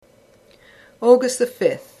August the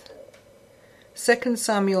 5th, 2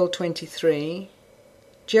 Samuel 23,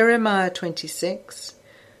 Jeremiah 26,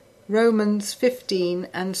 Romans 15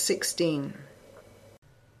 and 16.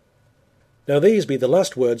 Now these be the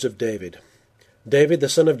last words of David. David the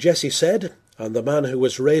son of Jesse said, and the man who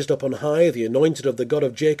was raised up on high, the anointed of the God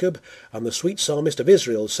of Jacob, and the sweet psalmist of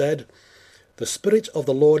Israel said, The Spirit of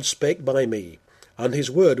the Lord spake by me, and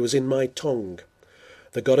his word was in my tongue.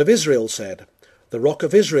 The God of Israel said, The Rock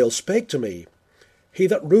of Israel spake to me. He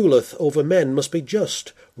that ruleth over men must be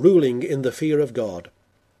just, ruling in the fear of God.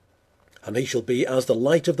 And he shall be as the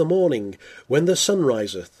light of the morning, when the sun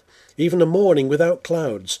riseth, even a morning without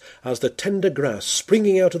clouds, as the tender grass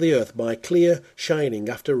springing out of the earth by clear shining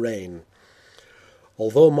after rain.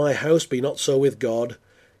 Although my house be not so with God,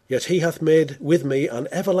 yet he hath made with me an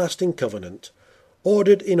everlasting covenant,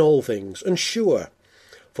 ordered in all things, and sure.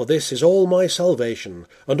 For this is all my salvation,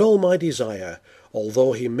 and all my desire,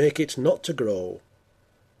 although he make it not to grow.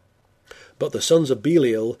 But the sons of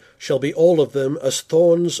Belial shall be all of them as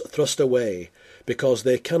thorns thrust away, because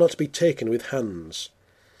they cannot be taken with hands.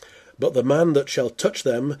 But the man that shall touch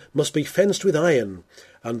them must be fenced with iron,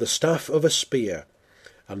 and the staff of a spear,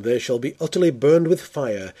 and they shall be utterly burned with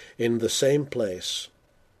fire in the same place.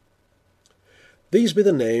 These be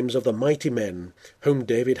the names of the mighty men whom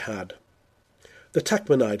David had. The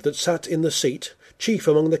Tachmonite that sat in the seat, chief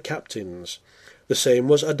among the captains. The same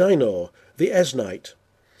was Adino, the Esnite.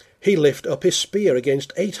 He lift up his spear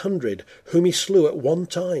against 800, whom he slew at one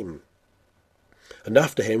time. And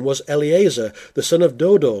after him was Eleazar, the son of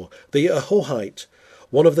Dodo, the Ahohite,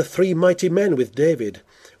 one of the 3 mighty men with David,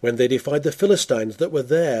 when they defied the Philistines that were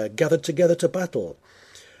there gathered together to battle,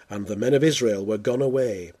 and the men of Israel were gone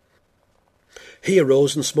away. He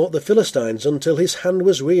arose and smote the Philistines until his hand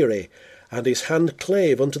was weary, and his hand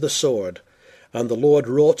clave unto the sword. And the Lord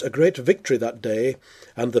wrought a great victory that day,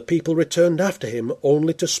 and the people returned after him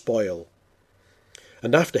only to spoil.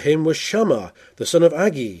 And after him was Shammah, the son of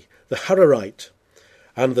Agi, the Hararite.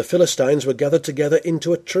 And the Philistines were gathered together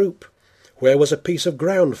into a troop, where was a piece of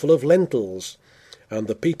ground full of lentils, and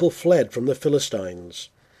the people fled from the Philistines.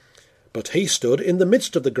 But he stood in the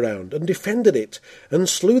midst of the ground, and defended it, and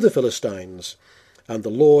slew the Philistines, and the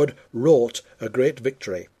Lord wrought a great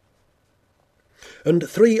victory. And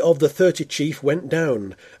 3 of the 30 chief went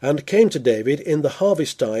down, and came to David in the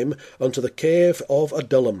harvest time unto the cave of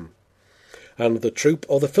Adullam. And the troop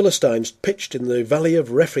of the Philistines pitched in the valley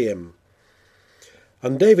of Rephaim.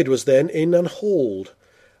 And David was then in an hold,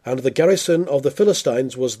 and the garrison of the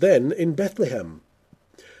Philistines was then in Bethlehem.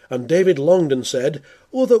 And David longed and said,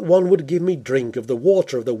 O that one would give me drink of the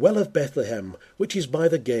water of the well of Bethlehem, which is by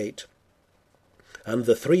the gate. And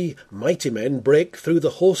the 3 mighty men brake through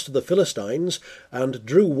the host of the Philistines, and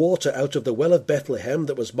drew water out of the well of Bethlehem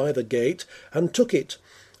that was by the gate, and took it,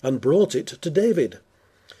 and brought it to David.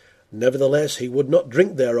 Nevertheless he would not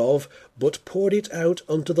drink thereof, but poured it out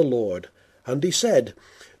unto the Lord. And he said,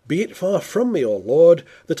 Be it far from me, O Lord,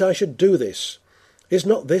 that I should do this. Is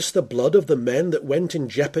not this the blood of the men that went in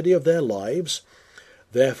jeopardy of their lives?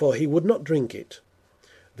 Therefore he would not drink it.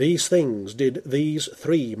 These things did these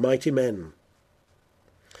 3 mighty men.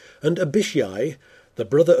 And Abishai, the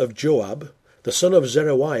brother of Joab, the son of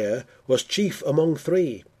Zeruiah, was chief among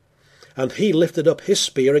 3. And he lifted up his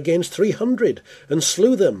spear against 300, and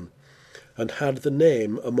slew them, and had the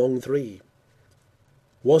name among 3.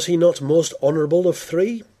 Was he not most honourable of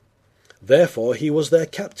 3? Therefore he was their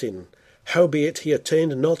captain, howbeit he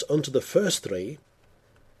attained not unto the first 3.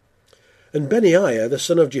 And Benaiah, the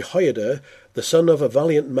son of Jehoiada, the son of a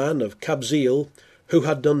valiant man of Kabzeel, who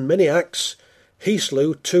had done many acts, he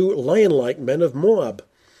slew 2 lion-like men of Moab.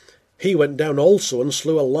 He went down also and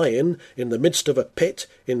slew a lion in the midst of a pit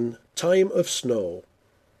in time of snow.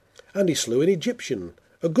 And he slew an Egyptian,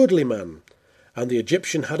 a goodly man, and the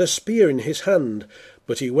Egyptian had a spear in his hand,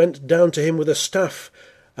 but he went down to him with a staff,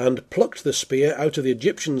 and plucked the spear out of the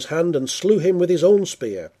Egyptian's hand, and slew him with his own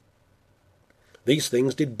spear. These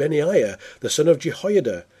things did Benaiah, the son of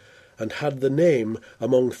Jehoiada, and had the name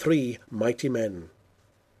among 3 mighty men.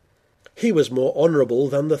 He was more honourable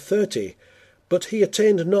than the 30, but he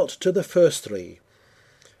attained not to the first 3.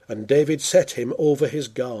 And David set him over his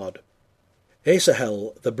guard.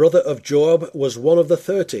 Asahel, the brother of Joab, was one of the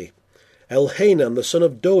 30. Elhanan, the son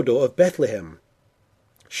of Dodo of Bethlehem.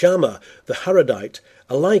 Shammah, the Haradite.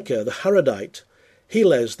 Elika, the Haradite.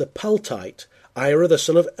 Helez, the Paltite. Ira, the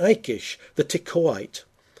son of Achish, the Tekoite.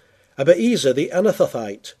 Abiezer, the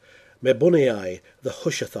Anathothite. Mebunai, the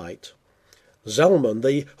Hushathite. Zalmon,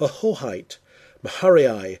 the Ahohite.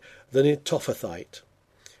 Maharai, the Netophathite.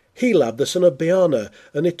 Helab, the son of Baana,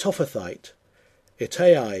 a Netophathite.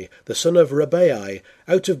 Ittai the son of Ribai,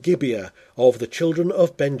 out of Gibeah of the children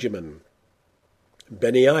of Benjamin.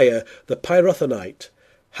 Benaiah the Pirathonite,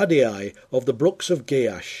 Hadiai of the brooks of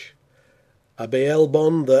Gaash,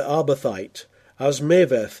 Abielbon the Arbathite,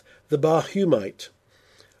 Asmaveth the Barhumite,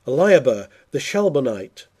 Eliaber the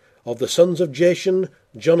Shalbonite, of the sons of Jashan,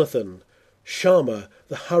 Jonathan, Shammah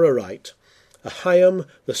the Hararite, Ahiam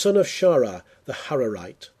the son of Shara the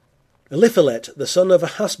Hararite, Eliphalet the son of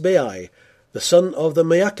Ahasbai, the son of the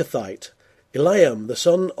Maacathite, Eliam the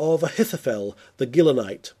son of Ahithophel the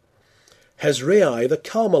Gilonite, Hezrai the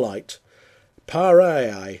Carmelite,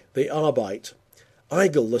 Parai the Arbite,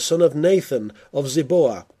 Igel the son of Nathan of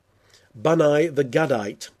Zeboah, Bani the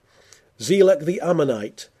Gadite, Zelek the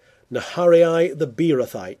Ammonite, Naharai the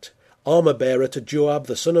Beerothite, armour-bearer to Joab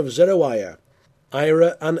the son of Zeruiah,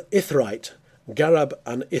 Ira an Ithrite, Garab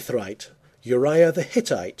an Ithrite, Uriah the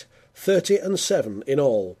Hittite, 37 in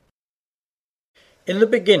all. In the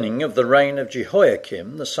beginning of the reign of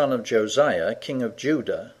Jehoiakim the son of Josiah, king of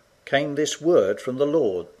Judah, came this word from the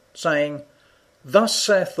Lord, saying, Thus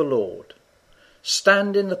saith the Lord,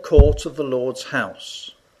 Stand in the court of the Lord's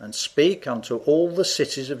house, and speak unto all the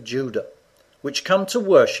cities of Judah, which come to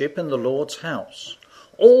worship in the Lord's house,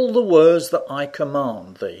 all the words that I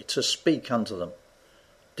command thee to speak unto them.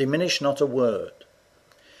 Diminish not a word.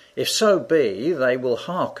 If so be they will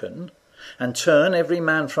hearken, and turn every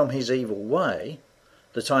man from his evil way,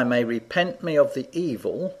 that I may repent me of the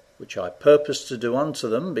evil which I purpose to do unto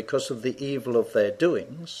them because of the evil of their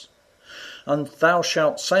doings, and thou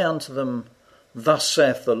shalt say unto them, Thus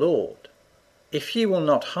saith the Lord, If ye will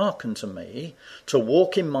not hearken to me, to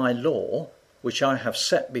walk in my law, which I have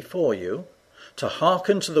set before you, to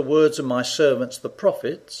hearken to the words of my servants the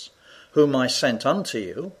prophets, whom I sent unto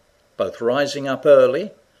you, both rising up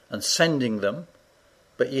early and sending them,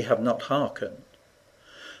 but ye have not hearkened,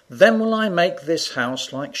 then will I make this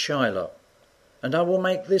house like Shiloh, and I will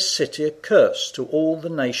make this city a curse to all the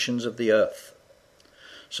nations of the earth.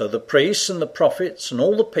 So the priests and the prophets and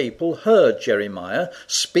all the people heard Jeremiah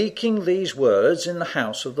speaking these words in the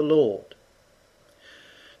house of the Lord.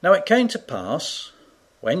 Now it came to pass,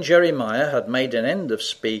 when Jeremiah had made an end of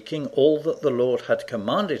speaking all that the Lord had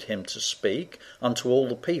commanded him to speak unto all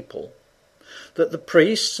the people, that the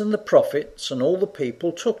priests and the prophets and all the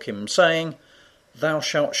people took him, saying, Thou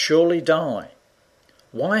shalt surely die.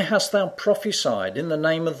 Why hast thou prophesied in the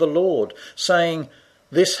name of the Lord, saying,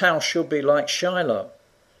 This house shall be like Shiloh,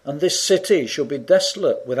 and this city shall be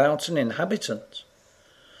desolate without an inhabitant?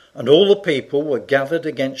 And all the people were gathered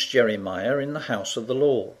against Jeremiah in the house of the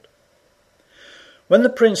Lord. When the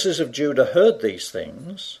princes of Judah heard these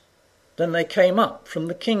things, then they came up from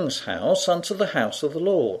the king's house unto the house of the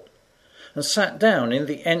Lord, and sat down in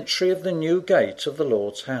the entry of the new gate of the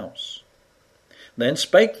Lord's house. Then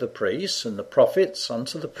spake the priests and the prophets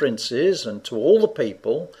unto the princes and to all the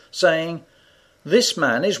people, saying, This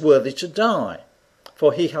man is worthy to die,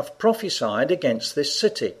 for he hath prophesied against this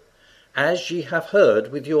city, as ye have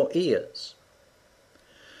heard with your ears.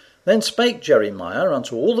 Then spake Jeremiah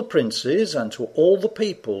unto all the princes and to all the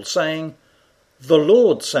people, saying, The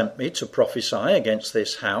Lord sent me to prophesy against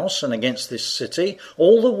this house and against this city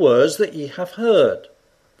all the words that ye have heard.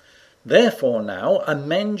 Therefore now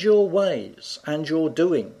amend your ways and your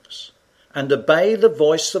doings, and obey the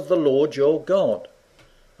voice of the Lord your God,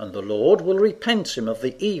 and the Lord will repent him of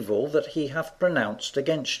the evil that he hath pronounced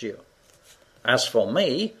against you. As for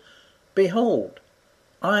me, behold,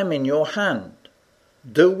 I am in your hand.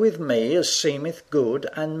 Do with me as seemeth good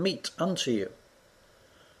and meet unto you.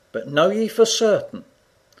 But know ye for certain,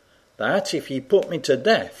 that if ye put me to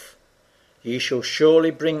death, ye shall surely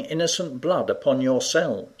bring innocent blood upon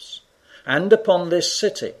yourselves, and upon this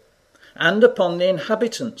city, and upon the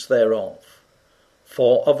inhabitants thereof.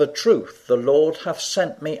 For of a truth the Lord hath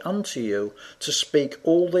sent me unto you to speak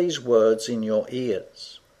all these words in your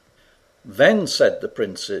ears. Then said the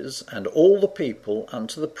princes and all the people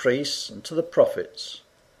unto the priests and to the prophets,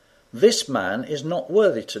 This man is not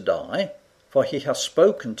worthy to die, for he hath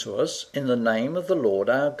spoken to us in the name of the Lord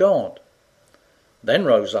our God. Then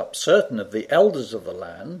rose up certain of the elders of the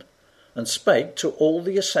land, and spake to all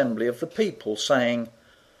the assembly of the people, saying,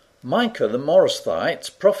 Micah the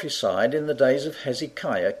Morasthite prophesied in the days of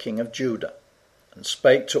Hezekiah king of Judah, and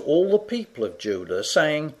spake to all the people of Judah,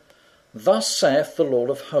 saying, Thus saith the Lord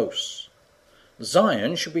of hosts,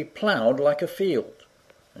 Zion shall be ploughed like a field,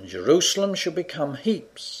 and Jerusalem shall become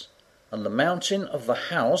heaps, and the mountain of the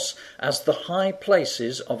house as the high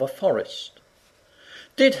places of a forest.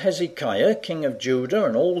 Did Hezekiah king of Judah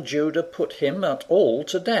and all Judah put him at all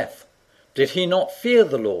to death? Did he not fear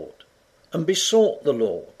the Lord, and besought the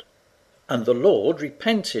Lord? And the Lord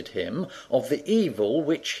repented him of the evil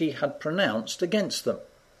which he had pronounced against them.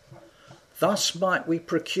 Thus might we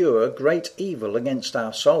procure great evil against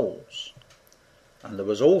our souls. And there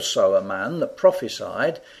was also a man that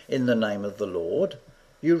prophesied in the name of the Lord,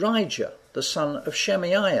 Urijah, the son of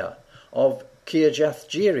Shemaiah of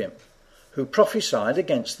Kirjath-jearim, who prophesied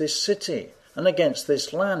against this city and against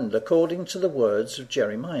this land according to the words of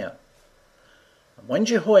Jeremiah. And when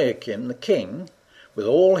Jehoiakim the king, with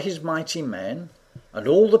all his mighty men and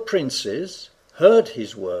all the princes, heard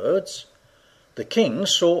his words, the king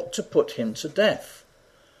sought to put him to death.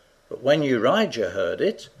 But when Urijah heard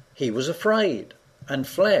it, he was afraid, and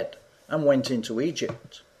fled, and went into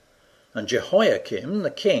Egypt. And Jehoiakim the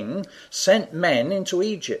king sent men into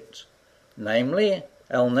Egypt, namely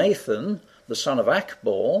Elnathan the son of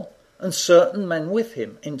Achbor, and certain men with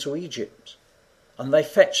him into Egypt. And they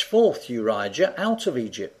fetched forth Urijah out of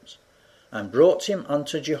Egypt, and brought him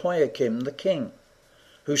unto Jehoiakim the king,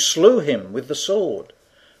 who slew him with the sword,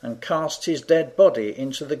 and cast his dead body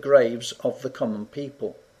into the graves of the common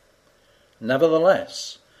people.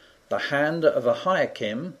 Nevertheless, the hand of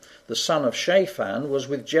Ahikam the son of Shaphan was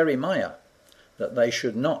with Jeremiah, that they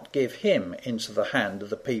should not give him into the hand of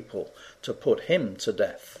the people to put him to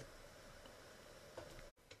death.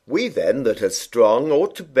 We then that are strong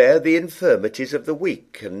ought to bear the infirmities of the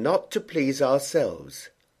weak, and not to please ourselves.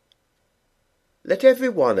 Let every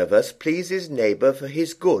one of us please his neighbour for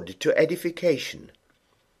his good to edification.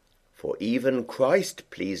 For even Christ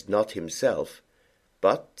pleased not himself,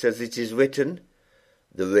 but, as it is written,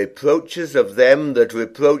 the reproaches of them that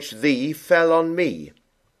reproached thee fell on me.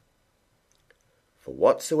 For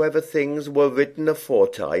whatsoever things were written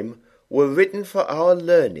aforetime were written for our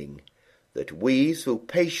learning, that we, through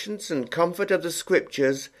patience and comfort of the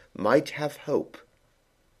Scriptures, might have hope.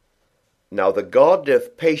 Now the God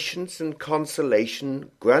of patience and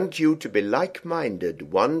consolation grant you to be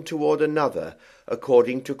like-minded one toward another,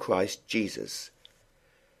 according to Christ Jesus,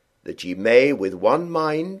 that ye may with one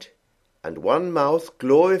mind and one mouth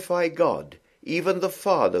glorify God, even the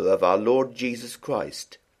Father of our Lord Jesus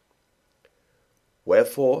Christ.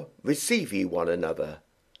 Wherefore receive ye one another,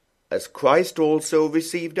 as Christ also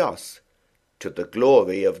received us, to the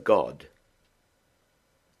glory of God.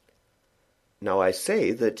 Now I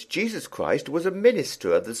say that Jesus Christ was a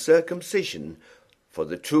minister of the circumcision for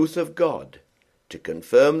the truth of God, to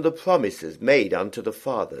confirm the promises made unto the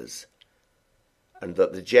fathers, and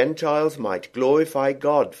that the Gentiles might glorify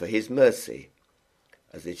God for his mercy,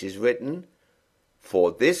 as it is written,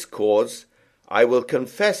 For this cause I will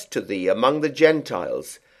confess to thee among the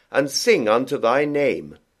Gentiles, and sing unto thy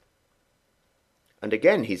name. And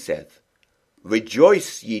again he saith,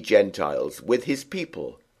 Rejoice, ye Gentiles, with his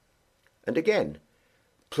people. And again,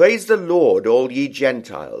 Praise the Lord, all ye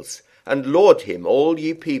Gentiles, and laud him, all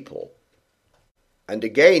ye people. And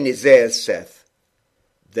again Isaiah saith,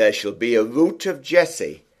 There shall be a root of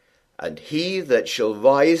Jesse, and he that shall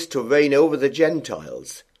rise to reign over the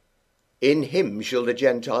Gentiles. In him shall the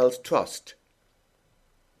Gentiles trust.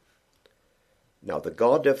 Now the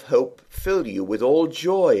God of hope fill you with all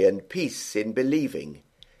joy and peace in believing,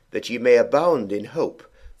 that ye may abound in hope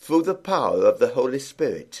through the power of the Holy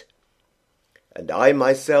Spirit. And I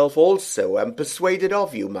myself also am persuaded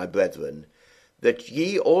of you, my brethren, that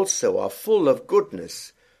ye also are full of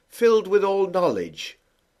goodness, filled with all knowledge,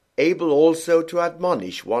 able also to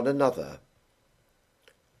admonish one another.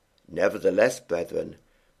 Nevertheless, brethren,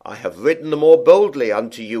 I have written the more boldly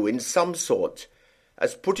unto you in some sort,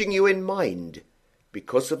 as putting you in mind,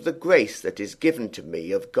 because of the grace that is given to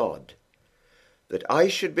me of God, that I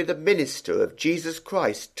should be the minister of Jesus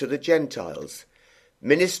Christ to the Gentiles,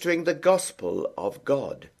 ministering the gospel of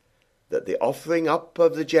God, that the offering up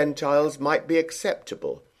of the Gentiles might be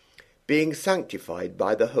acceptable, being sanctified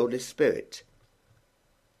by the Holy Spirit.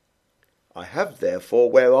 I have therefore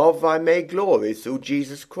whereof I may glory through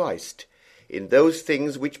Jesus Christ, in those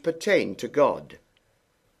things which pertain to God.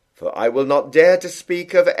 For I will not dare to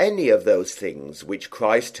speak of any of those things which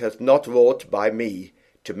Christ hath not wrought by me,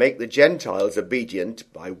 to make the Gentiles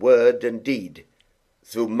obedient by word and deed,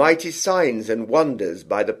 through mighty signs and wonders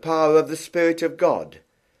by the power of the Spirit of God,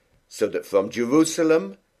 so that from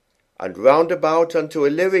Jerusalem and round about unto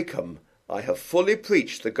Illyricum I have fully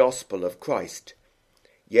preached the gospel of Christ.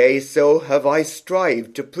 Yea, so have I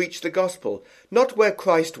strived to preach the gospel, not where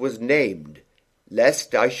Christ was named,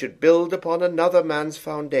 lest I should build upon another man's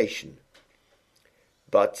foundation.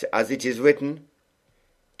 But as it is written,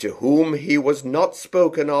 To whom he was not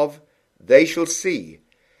spoken of, they shall see,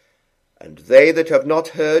 and they that have not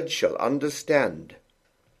heard shall understand.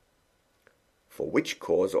 For which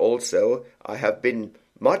cause also I have been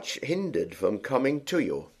much hindered from coming to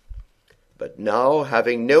you. But now,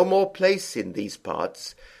 having no more place in these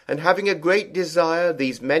parts, and having a great desire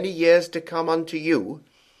these many years to come unto you,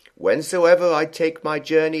 whensoever I take my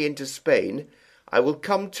journey into Spain, I will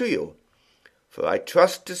come to you. For I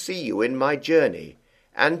trust to see you in my journey,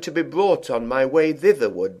 and to be brought on my way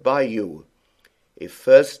thitherward by you, if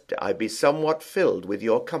first I be somewhat filled with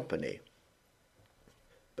your company.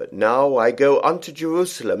 But now I go unto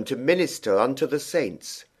Jerusalem to minister unto the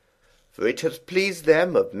saints. For it hath pleased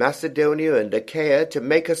them of Macedonia and Achaia to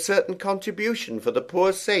make a certain contribution for the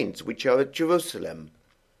poor saints which are at Jerusalem.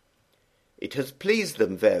 It hath pleased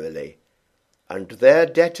them verily, and their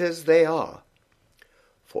debtors they are.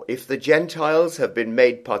 For if the Gentiles have been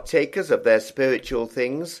made partakers of their spiritual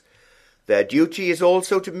things, their duty is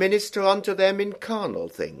also to minister unto them in carnal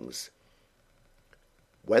things.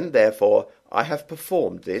 When therefore I have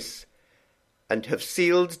performed this, and have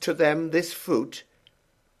sealed to them this fruit,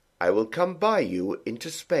 I will come by you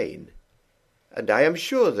into Spain, and I am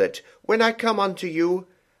sure that, when I come unto you,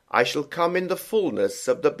 I shall come in the fullness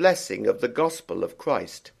of the blessing of the gospel of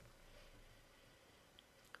Christ.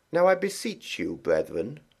 Now I beseech you,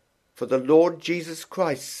 brethren, for the Lord Jesus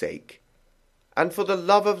Christ's sake, and for the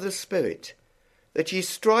love of the Spirit, that ye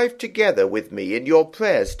strive together with me in your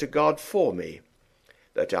prayers to God for me,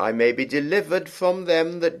 that I may be delivered from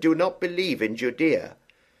them that do not believe in Judea,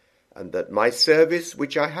 and that my service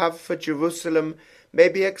which I have for Jerusalem may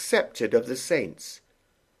be accepted of the saints,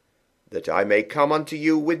 that I may come unto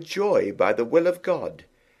you with joy by the will of God,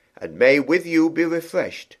 and may with you be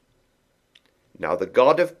refreshed. Now the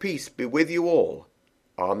God of peace be with you all.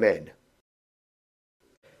 Amen.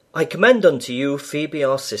 I commend unto you Phoebe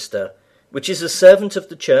our sister, which is a servant of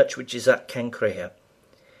the church which is at Cenchrea,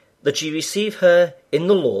 that ye receive her in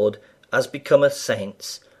the Lord as becometh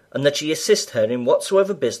saints, and that ye assist her in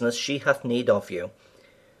whatsoever business she hath need of you.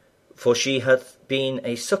 For she hath been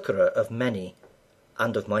a succourer of many,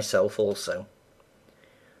 and of myself also.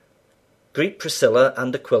 Greet Priscilla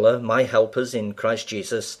and Aquila, my helpers in Christ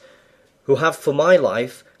Jesus, who have for my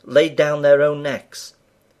life laid down their own necks,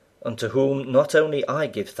 unto whom not only I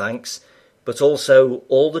give thanks, but also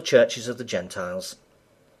all the churches of the Gentiles.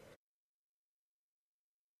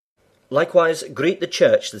 Likewise greet the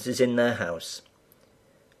church that is in their house.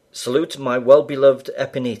 Salute my well-beloved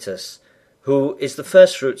Epaenetus, who is the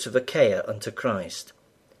firstfruits of Achaia unto Christ.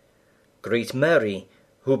 Greet Mary,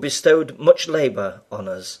 who bestowed much labour on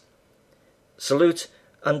us. Salute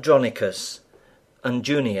Andronicus and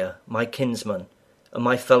Junia, my kinsman, and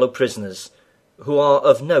my fellow prisoners, who are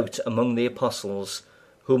of note among the apostles,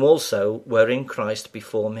 whom also were in Christ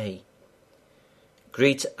before me.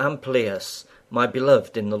 Greet Amplias, my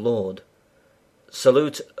beloved in the Lord.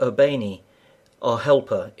 Salute Urbane, our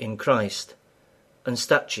helper in Christ, and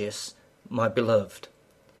Stachys, my beloved.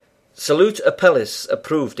 Salute Apelles,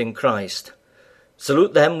 approved in Christ.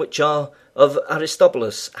 Salute them which are of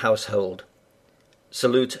Aristobulus' household.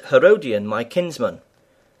 Salute Herodion, my kinsman.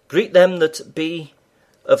 Greet them that be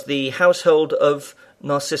of the household of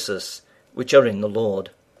Narcissus, which are in the Lord.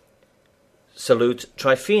 Salute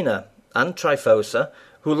Tryphena and Tryphosa,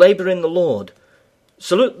 who labour in the Lord.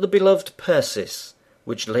 Salute the beloved Persis,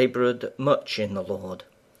 which laboured much in the Lord.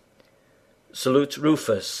 Salute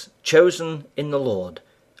Rufus, chosen in the Lord,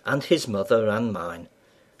 and his mother and mine.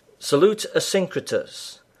 Salute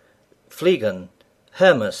Asyncritus, Phlegon,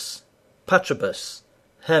 Hermas, Patrobus,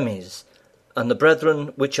 Hermes, and the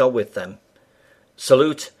brethren which are with them.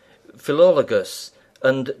 Salute Philologus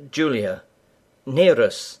and Julia,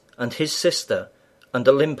 Nereus and his sister, and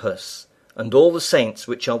Olympus, and all the saints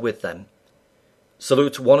which are with them.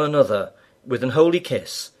 Salute one another with an holy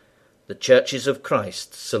kiss. The churches of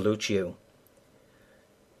Christ salute you.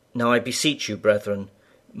 Now I beseech you, brethren,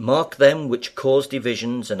 mark them which cause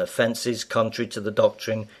divisions and offences contrary to the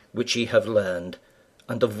doctrine which ye have learned,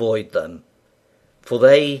 and avoid them. For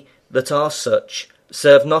they that are such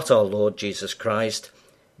serve not our Lord Jesus Christ,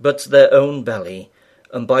 but their own belly,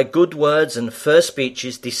 and by good words and fair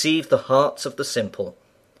speeches deceive the hearts of the simple.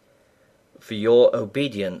 For your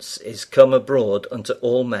obedience is come abroad unto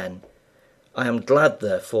all men. I am glad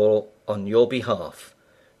therefore on your behalf,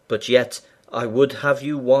 but yet I would have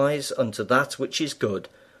you wise unto that which is good,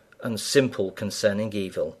 and simple concerning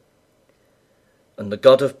evil. And the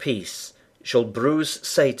God of peace shall bruise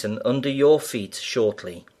Satan under your feet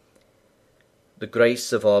shortly. The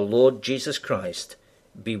grace of our Lord Jesus Christ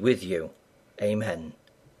be with you. Amen.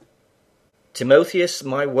 Timotheus,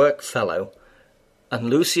 my work fellow, and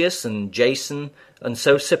Lucius and Jason and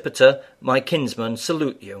Sosipater, my kinsman,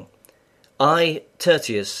 salute you. I,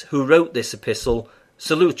 Tertius, who wrote this epistle,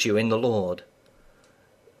 salute you in the Lord.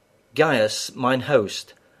 Gaius, mine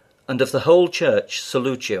host, and of the whole church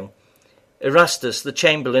salute you. Erastus, the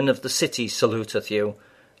chamberlain of the city, saluteth you,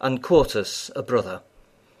 and Quartus, a brother.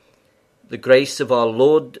 The grace of our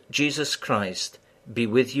Lord Jesus Christ be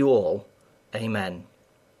with you all. Amen.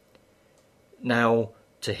 Now,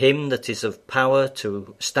 to him that is of power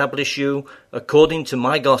to establish you according to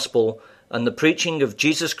my gospel and the preaching of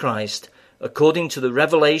Jesus Christ, according to the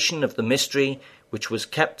revelation of the mystery which was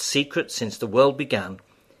kept secret since the world began,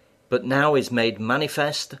 but now is made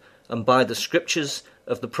manifest, and by the scriptures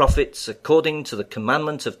of the prophets, according to the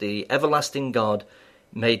commandment of the everlasting God,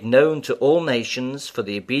 made known to all nations for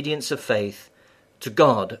the obedience of faith, to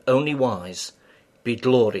God only wise, be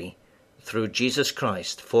glory through Jesus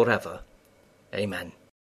Christ forever. Amen.